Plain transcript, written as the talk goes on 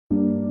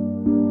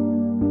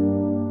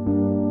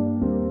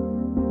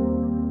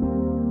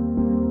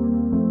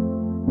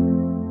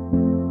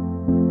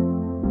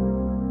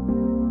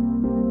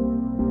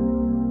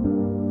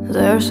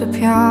There's a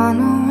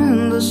piano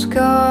in the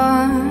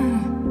sky.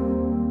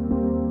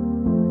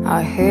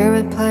 I hear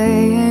it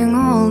playing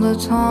all the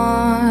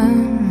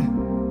time.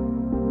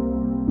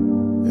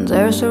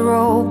 There's a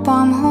rope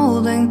I'm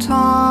holding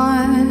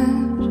tight.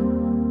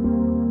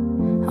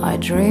 I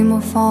dream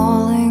of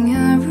falling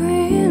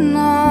every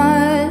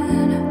night.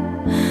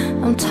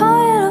 I'm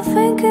tired of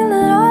thinking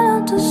that I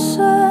don't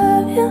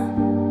deserve you.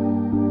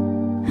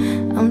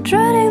 I'm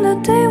dreading the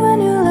day when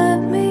you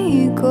let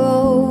me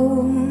go.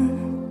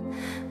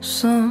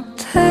 So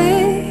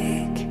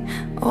take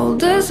all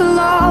this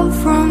love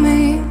from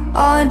me.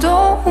 I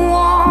don't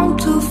want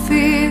to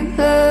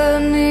feel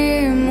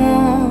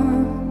anymore.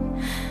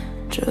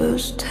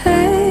 Just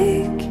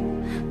take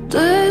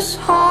this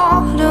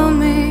heart of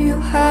me. You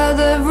had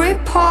every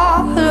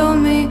part of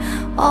me.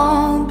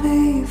 I'll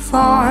be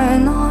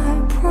fine,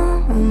 I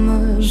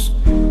promise.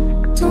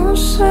 Don't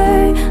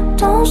say,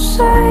 don't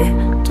say,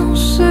 don't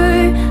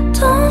say,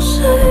 don't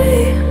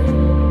say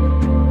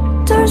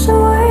there's a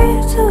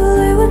way to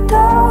live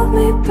without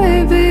me,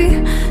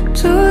 baby.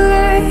 Too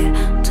late,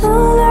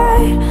 too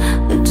late,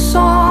 it's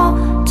all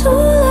too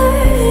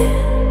late.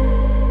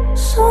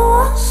 So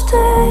I'll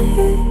stay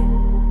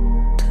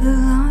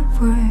till I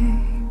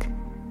break.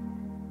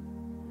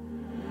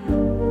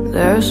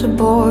 There's a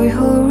boy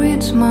who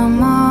reads my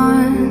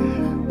mind.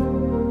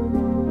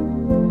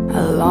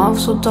 A love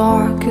so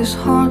dark is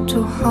hard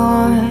to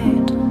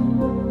hide.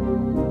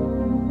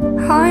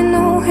 I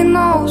know he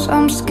knows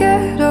I'm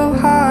scared of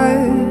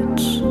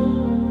heights,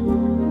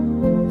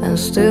 and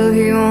still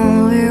he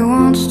only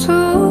wants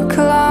to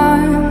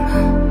climb.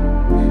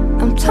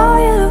 I'm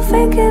tired of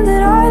thinking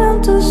that I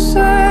don't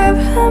deserve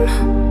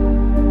him.